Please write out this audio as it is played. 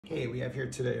Okay, we have here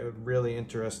today a really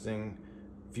interesting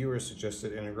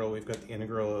viewer-suggested integral. We've got the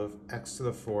integral of x to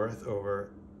the fourth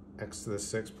over x to the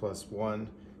sixth plus 1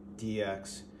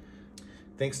 dx.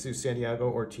 Thanks to Santiago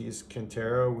Ortiz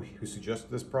Quintero, who suggested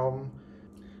this problem.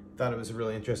 Thought it was a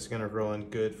really interesting integral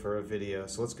and good for a video.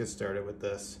 So let's get started with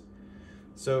this.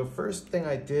 So first thing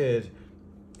I did,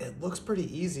 it looks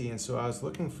pretty easy, and so I was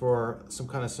looking for some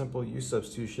kind of simple u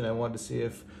substitution. I wanted to see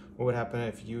what would happen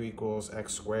if u equals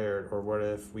x squared, or what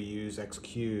if we use x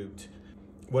cubed?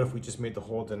 What if we just made the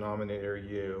whole denominator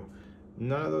u?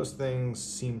 None of those things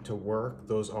seemed to work.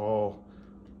 Those all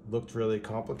looked really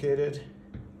complicated.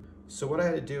 So what I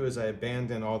had to do is I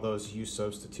abandoned all those u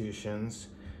substitutions,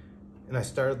 and I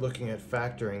started looking at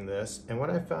factoring this, and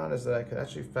what I found is that I could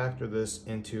actually factor this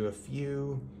into a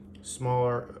few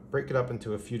break it up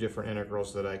into a few different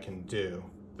integrals that I can do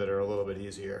that are a little bit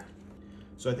easier.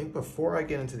 So I think before I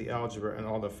get into the algebra and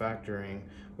all the factoring,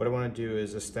 what I want to do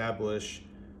is establish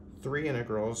three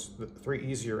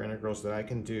easier integrals that I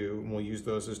can do, and we'll use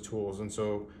those as tools. And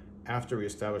so after we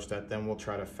establish that, then we'll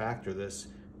try to factor this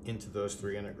into those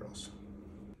three integrals.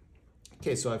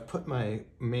 Okay, so I've put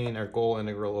our goal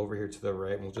integral over here to the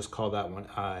right, and we'll just call that one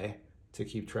I to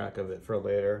keep track of it for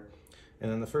later.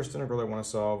 And then the first integral I want to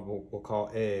solve, we'll call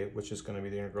a, which is going to be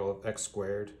the integral of x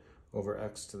squared over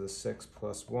x to the sixth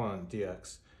plus 1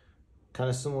 dx. Kind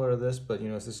of similar to this, but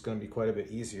this is going to be quite a bit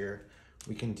easier.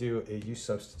 We can do a u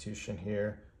substitution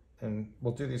here, and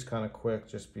we'll do these kind of quick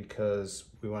just because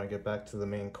we want to get back to the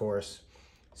main course.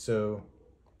 So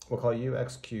we'll call u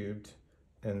x cubed,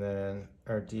 and then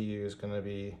our du is going to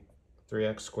be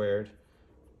 3x squared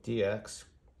dx.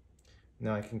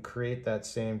 Now I can create that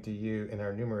same du in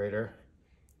our numerator.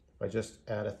 I just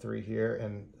add a 3 here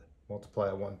and multiply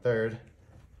a 1/3.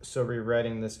 So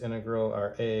rewriting this integral,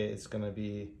 our a is going to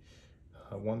be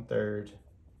 1/3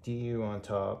 du on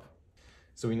top.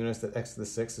 So we notice that x to the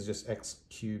sixth is just x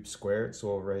cubed squared, so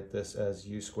we'll write this as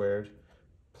u squared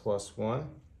plus 1.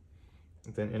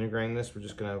 And then integrating this, we're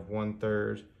just going to have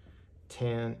 1/3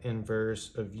 tan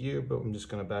inverse of u, but I'm just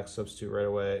going to back substitute right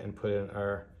away and put in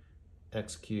our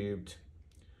x cubed.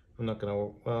 I'm not going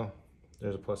to, well,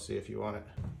 there's a plus c if you want it.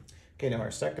 Okay, now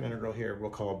our second integral here we'll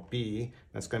call b.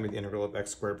 That's going to be the integral of x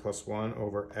squared plus 1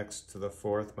 over x to the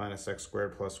fourth minus x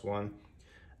squared plus 1.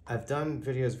 I've done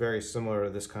videos very similar to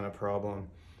this kind of problem.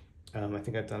 I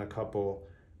think I've done a couple,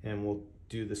 and we'll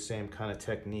do the same kind of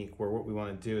technique where what we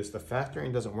want to do is the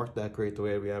factoring doesn't work that great the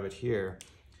way we have it here,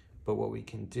 but what we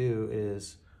can do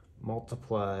is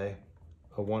multiply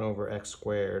a 1 over x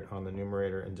squared on the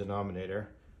numerator and denominator,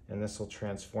 and this will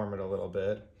transform it a little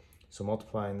bit. So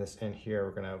multiplying this in here,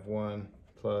 we're going to have 1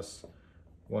 plus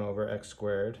 1 over x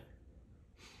squared.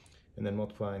 And then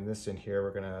multiplying this in here,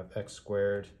 we're going to have x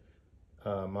squared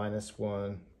minus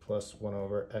 1 plus 1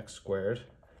 over x squared.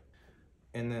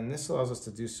 And then this allows us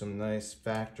to do some nice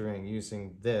factoring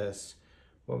using this.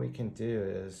 What we can do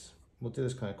is, we'll do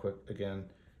this kind of quick again.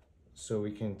 So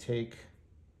we can take,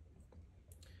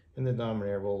 in the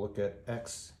denominator, we'll look at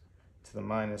x to the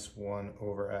minus 1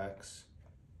 over x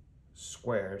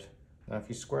squared. Now if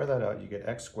you square that out, you get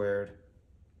x squared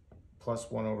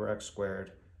plus 1 over x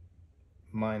squared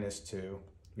minus 2.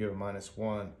 You have a minus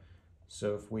 1.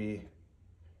 So if we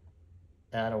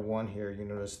add a 1 here, you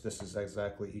notice this is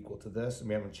exactly equal to this, and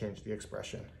we haven't changed the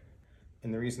expression.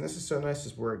 And the reason this is so nice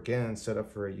is we're again set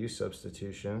up for a u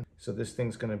substitution. So this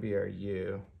thing's going to be our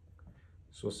u.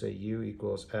 So we'll say u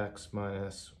equals x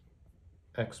minus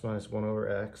 1 over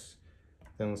x.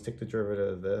 Then let's take the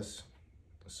derivative of this.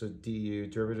 So du,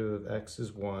 derivative of x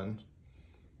is 1.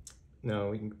 Now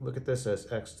we can look at this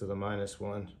as x to the minus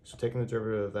 1. So taking the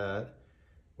derivative of that,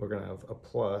 we're going to have a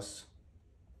plus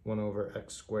 1 over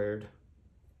x squared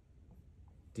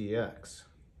dx.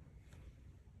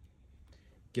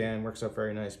 Again, works out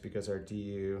very nice because our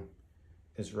du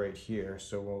is right here.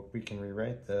 So we can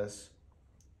rewrite this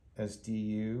as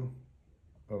du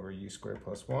over u squared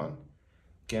plus 1.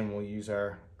 Again, we'll use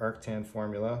our arctan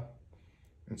formula.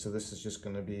 And so this is just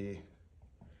going to be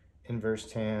inverse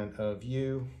tan of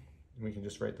u. And we can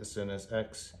just write this in as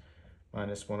x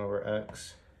minus 1 over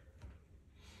x.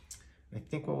 And I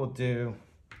think what we'll do,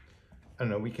 I don't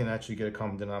know, we can actually get a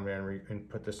common denominator and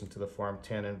put this into the form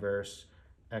tan inverse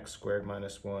x squared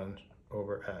minus 1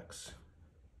 over x.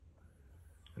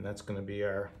 And that's going to be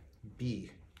our b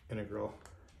integral.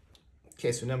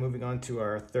 Okay, so now moving on to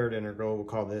our third integral, we'll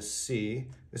call this c.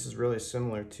 This is really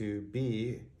similar to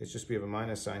b, it's just we have a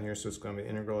minus sign here, so it's going to be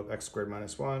integral of x squared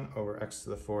minus 1 over x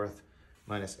to the fourth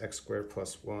minus x squared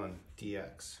plus 1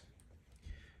 dx.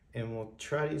 And we'll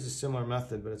try to use a similar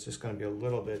method, but it's just going to be a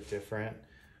little bit different.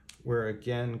 We're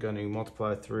again going to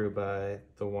multiply through by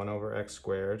the 1 over x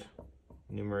squared,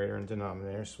 numerator and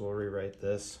denominator, so we'll rewrite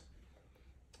this.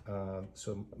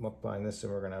 So multiplying this,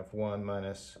 and we're going to have 1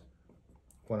 minus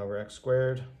 1 over x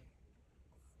squared.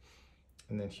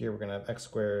 And then here we're going to have x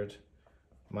squared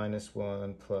minus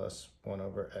 1 plus 1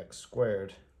 over x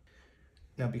squared.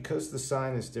 Now, because the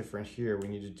sign is different here, we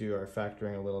need to do our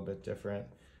factoring a little bit different.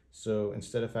 So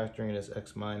instead of factoring it as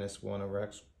x minus 1 over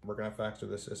x, we're going to factor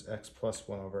this as x plus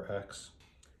 1 over x.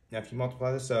 Now, if you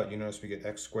multiply this out, you notice we get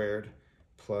x squared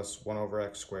plus 1 over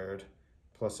x squared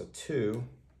plus a 2.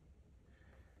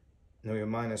 Now we have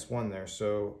minus 1 there,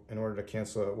 so in order to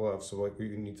cancel it, we'll have, so we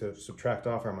need to subtract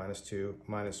off our minus 2,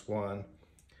 minus 1,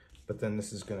 but then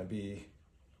this is going to be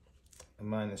a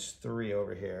minus 3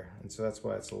 over here, and so that's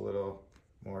why it's a little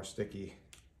more sticky.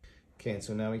 Okay, and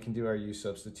so now we can do our u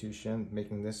substitution,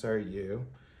 making this our u.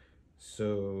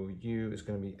 So u is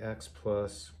going to be x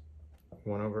plus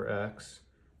 1 over x.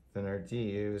 Then our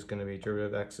du is going to be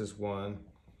derivative of x is 1.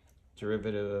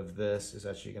 Derivative of this is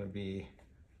actually going to be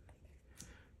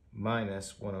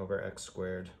minus 1 over x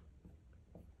squared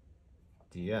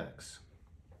dx.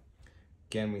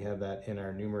 Again, we have that in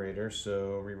our numerator,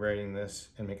 so rewriting this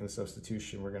and making the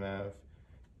substitution, we're going to have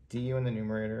du in the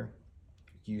numerator,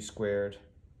 u squared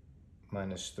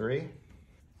minus 3.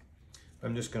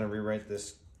 I'm just going to rewrite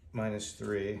this minus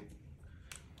 3.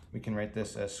 We can write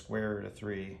this as square root of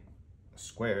 3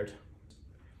 squared.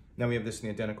 Now we have this in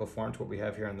the identical form to what we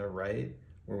have here on the right,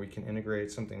 where we can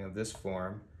integrate something of this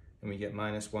form, and we get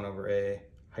minus 1 over a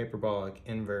hyperbolic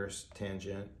inverse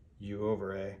tangent u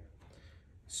over a.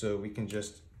 So we can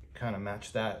just kind of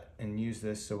match that and use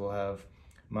this, so we'll have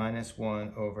minus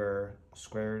 1 over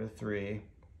square root of 3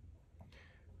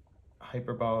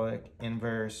 hyperbolic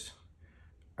inverse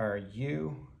our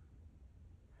u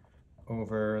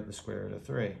over the square root of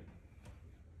 3.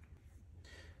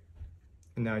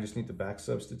 And now I just need to back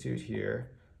substitute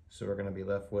here. So we're going to be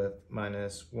left with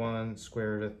minus 1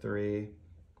 square root of 3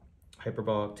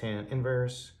 hyperbolic tan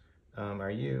inverse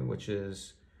our u, which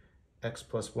is x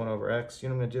plus 1 over x. You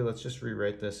know what I'm going to do? Let's just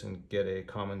rewrite this and get a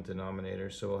common denominator.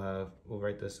 So we'll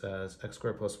write this as x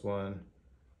squared plus 1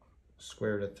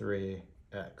 square root of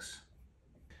 3x.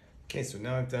 Okay, so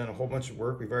now I've done a whole bunch of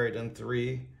work. We've already done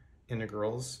 3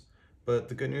 integrals, but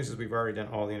the good news is we've already done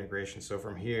all the integrations. So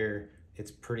from here,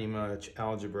 it's pretty much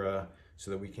algebra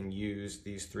so that we can use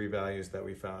these 3 values that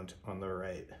we found on the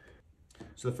right.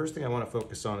 So the first thing I want to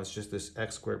focus on is just this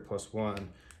x squared plus 1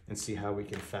 and see how we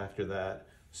can factor that.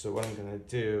 So what I'm going to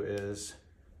do is,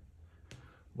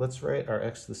 let's write our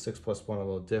x to the 6 plus 1 a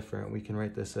little different. We can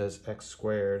write this as x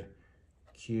squared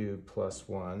cubed plus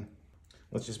 1.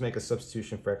 Let's just make a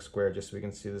substitution for x squared just so we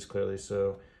can see this clearly.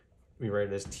 So we write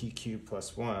it as t cubed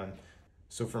plus 1.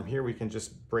 So from here we can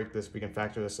just break this, we can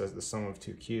factor this as the sum of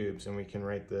 2 cubes, and we can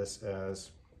write this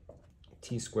as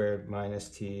t squared minus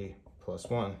t plus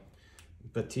 1.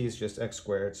 But t is just x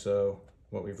squared, so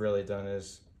what we've really done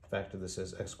is factor this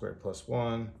as x squared plus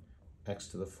 1, x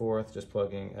to the 4th, just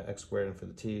plugging x squared in for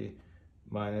the t,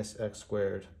 minus x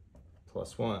squared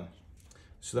plus 1.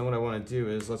 So then what I want to do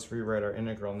is, let's rewrite our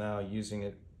integral now using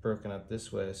it broken up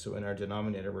this way. So in our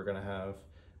denominator, we're going to have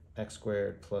x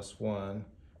squared plus 1,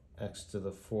 x to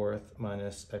the 4th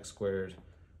minus x squared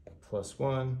plus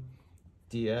 1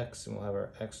 dx, and we'll have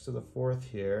our x to the 4th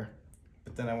here.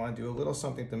 But then I want to do a little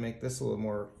something to make this a little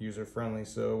more user-friendly.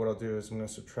 So what I'll do is I'm going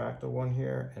to subtract a 1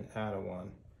 here and add a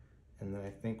 1. And then I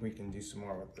think we can do some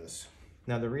more with this.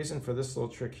 Now the reason for this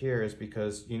little trick here is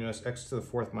because you notice x to the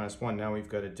 4th minus 1, now we've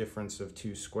got a difference of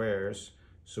 2 squares.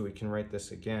 So we can write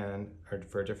this again, or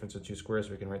for a difference of 2 squares,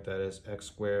 we can write that as x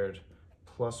squared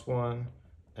plus 1,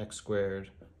 x squared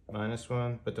minus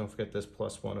 1, but don't forget this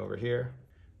plus 1 over here.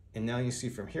 And now you see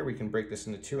from here we can break this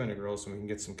into 2 integrals and we can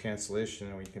get some cancellation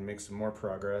and we can make some more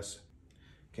progress.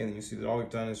 Okay, then you see that all we've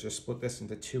done is just split this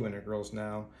into 2 integrals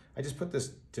now. I just put this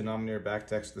denominator back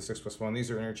to x to the 6 plus 1.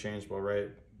 These are interchangeable, right?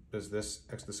 Because this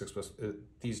x to the 6 plus,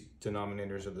 these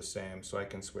denominators are the same, so I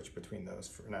can switch between those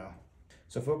for now.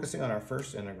 So focusing on our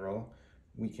first integral,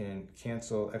 we can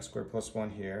cancel x squared plus 1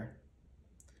 here.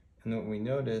 And then what we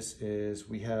notice is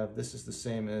we have, this is the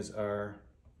same as our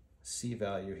c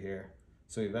value here.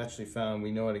 So we've actually found,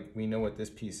 we know what this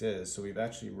piece is, so we've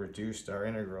actually reduced our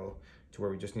integral to where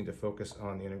we just need to focus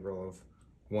on the integral of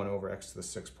 1 over x to the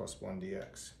 6 plus 1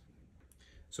 dx.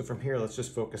 So from here, let's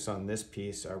just focus on this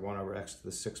piece, our 1 over x to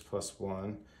the 6 plus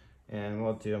 1. And what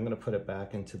I'll do, I'm going to put it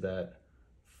back into that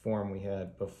form we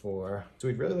had before. So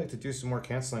we'd really like to do some more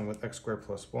canceling with x squared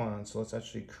plus 1. So let's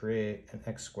actually create an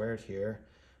x squared here.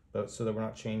 But so that we're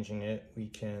not changing it, we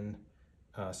can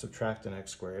subtract an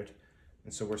x squared.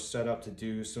 And so we're set up to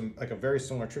do like a very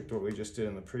similar trick to what we just did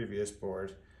in the previous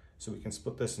board. So we can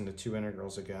split this into two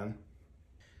integrals again.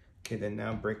 Okay, then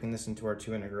now breaking this into our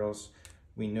two integrals,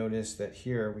 we notice that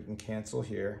here we can cancel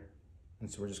here. And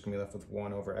so we're just gonna be left with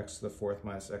 1 over x to the 4th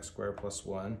minus x squared plus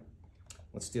 1.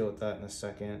 Let's deal with that in a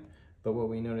second. But what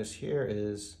we notice here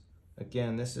is,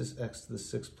 again, this is x to the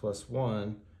 6th plus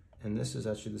 1, and this is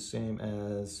actually the same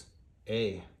as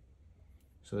a.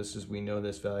 So this is, we know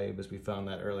this value because we found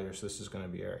that earlier, so this is going to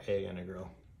be our a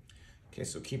integral. Okay,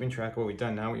 so keeping track of what we've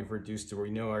done now, we've reduced to where we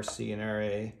know our c and our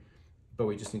a, but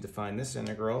we just need to find this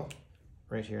integral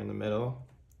right here in the middle.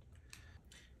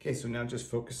 Okay, so now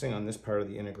just focusing on this part of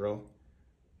the integral,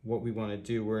 what we want to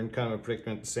do, we're in kind of a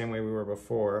predicament the same way we were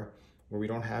before, where we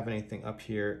don't have anything up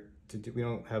here to do, we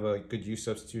don't have a good u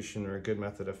substitution or a good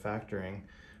method of factoring.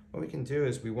 What we can do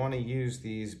is we want to use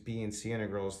these b and c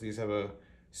integrals. These have a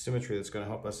symmetry that's going to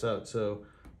help us out. So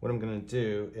what I'm going to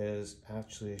do is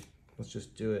actually, let's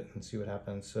just do it and see what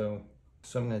happens. So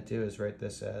I'm going to do is write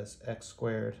this as x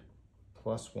squared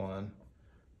plus 1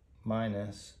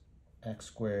 minus x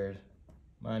squared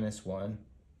minus 1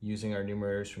 using our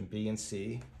numerators from b and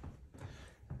c.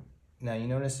 Now you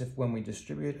notice if when we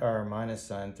distribute our minus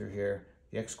sign through here,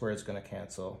 the x squared is going to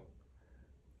cancel,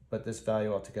 but this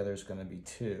value altogether is going to be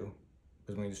 2.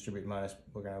 Because when we distribute minus,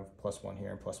 we're going to have plus 1 here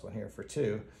and plus 1 here for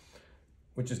 2,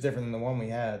 which is different than the one we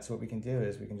had. So what we can do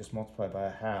is we can just multiply by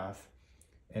a half,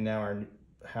 and now our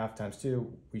half times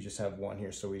 2, we just have 1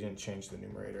 here, so we didn't change the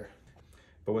numerator.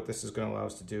 But what this is going to allow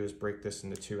us to do is break this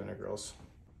into two integrals.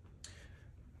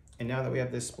 And now that we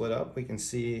have this split up, we can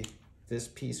see this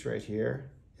piece right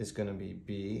here is going to be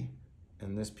b,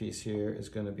 and this piece here is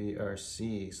going to be our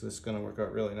c. So this is going to work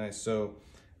out really nice. So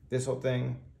this whole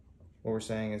thing, what we're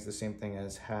saying is the same thing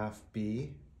as half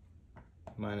b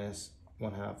minus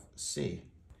 1/2 c.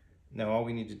 Now all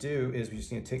we need to do is we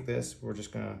just need to take this, we're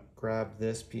just gonna grab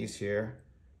this piece here,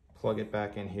 plug it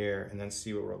back in here, and then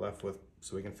see what we're left with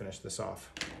so we can finish this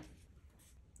off.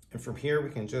 And from here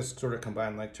we can just sort of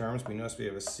combine like terms. We notice we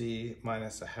have a c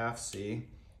minus a half c,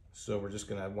 so we're just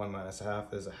gonna add 1 minus a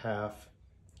half is a half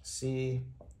c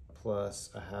plus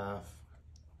a half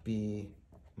b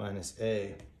minus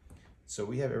a. So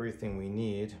we have everything we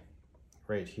need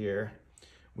right here.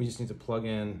 We just need to plug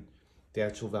in the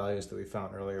actual values that we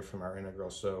found earlier from our integral.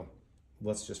 So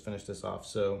let's just finish this off.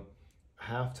 So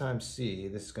half times c,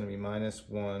 this is going to be minus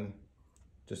 1,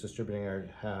 just distributing our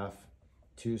half,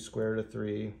 2 square root of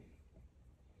 3,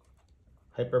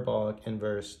 hyperbolic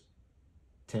inverse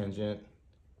tangent,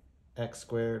 x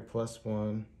squared plus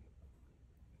 1,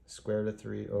 square root of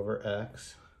 3 over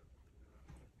x,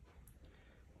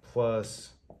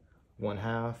 plus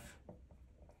 1/2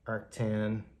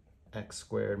 arctan x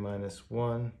squared minus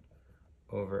 1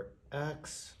 over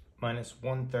x minus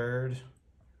 1/3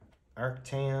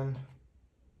 arctan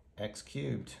x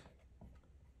cubed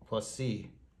plus c.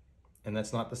 And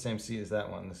that's not the same c as that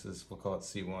one. This is, we'll call it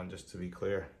c1 just to be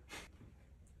clear.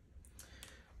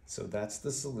 So that's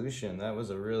the solution.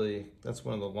 That's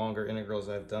one of the longer integrals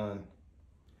I've done.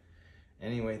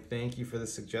 Anyway, thank you for the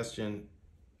suggestion.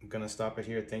 I'm gonna stop it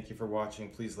here. Thank you for watching.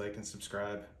 Please like and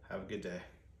subscribe. Have a good day.